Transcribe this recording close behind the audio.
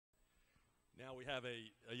Now we have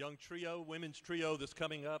a young trio, women's trio that's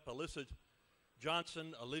coming up. Alyssa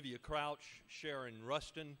Johnson, Olivia Crouch, Sharon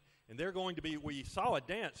Rustin. And they're going to be, we saw a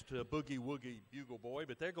dance to Boogie Woogie Bugle Boy,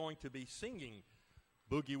 but they're going to be singing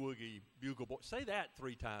Boogie Woogie Bugle Boy. Say that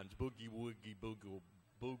 3 times, Boogie Woogie Bugle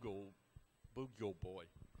Boy.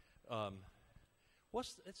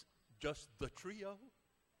 It's just the trio?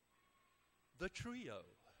 The trio.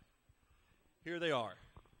 Here they are.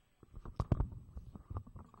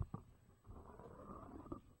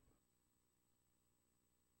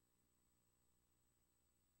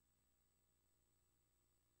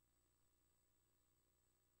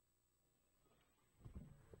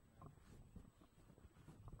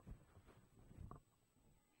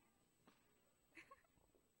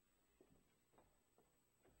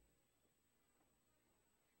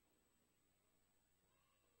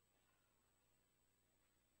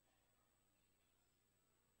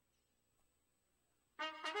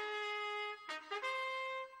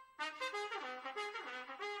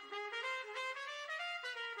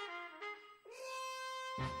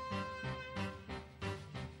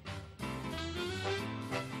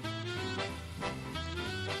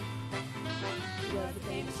 Was a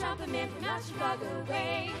famous trumpet man from out Chicago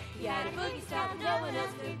way. He had a boogie style that no one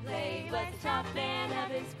else could play. He was the top man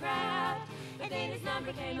of his craft. And then his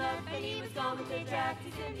number came up and he was gone with the draft.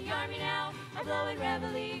 He's in the army now, a blowing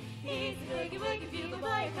reveille. He's the Boogie Woogie Bugle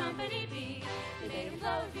Boy of Company B. They made him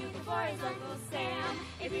blow a bugle for his Uncle Sam.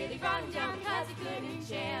 It really brought him down because he couldn't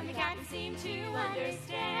jam. The captain seemed to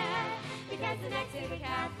understand, because the next day the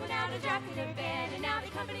cat went out and drafted a band. And now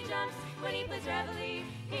the company jumps when he plays reveille.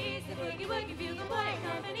 He's the Boogie Woogie Bugle Boy of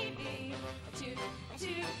Company B. A toot, a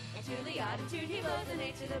toot, a toot-a-yard, a toot, he blows an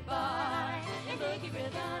 8 to the bar. In boogie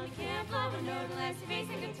rhythm, he can't blow a note unless he bass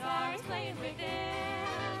and guitar is playing with him.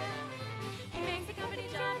 He makes the company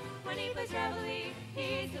jump when he plays reveille.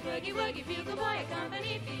 He's the Boogie Woogie Bugle Boy of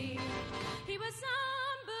Company B. He was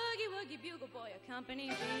some Boogie Woogie Bugle Boy of Company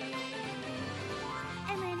B.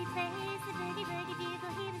 And when he plays the Boogie Woogie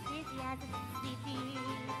Bugle, he was dizzy as a sleepy.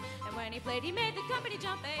 And when he played, he made the company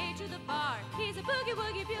jump A to the bar. He's a Boogie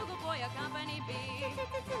Woogie Bugle Boy of Company B.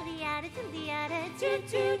 Toot-a-toot-a-yada, toot-a-yada,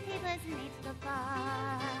 toot-toot, he blows an 8 to the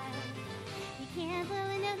bar. He can't blow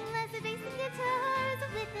a note unless the bass and guitar is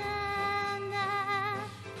with him.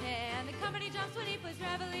 And the company jumps when he plays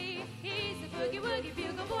reveille. He's the Boogie Woogie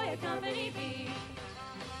Bugle Boy of Company B.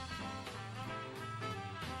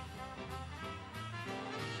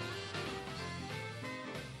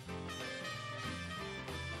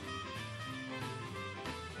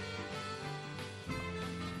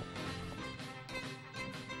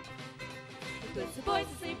 He puts the boys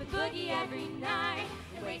to sleep with Boogie every night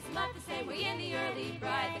and wakes them up the same way in the early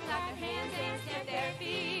bride. They clap their hands and stamp their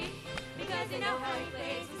feet because they know how he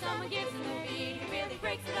plays. When someone gives him a beat, he really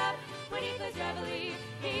breaks it up when he plays reveille.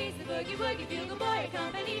 He's the Boogie Woogie Bugle Boy of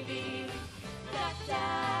Company B. Da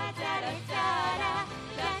da da da da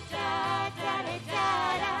da da da da da da da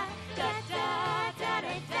da da da da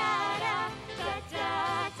da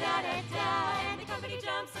da da da. And the company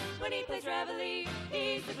jumps when he plays reveille.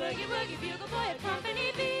 He's the Boogie Woogie Bugle Boy of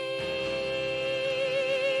Company B.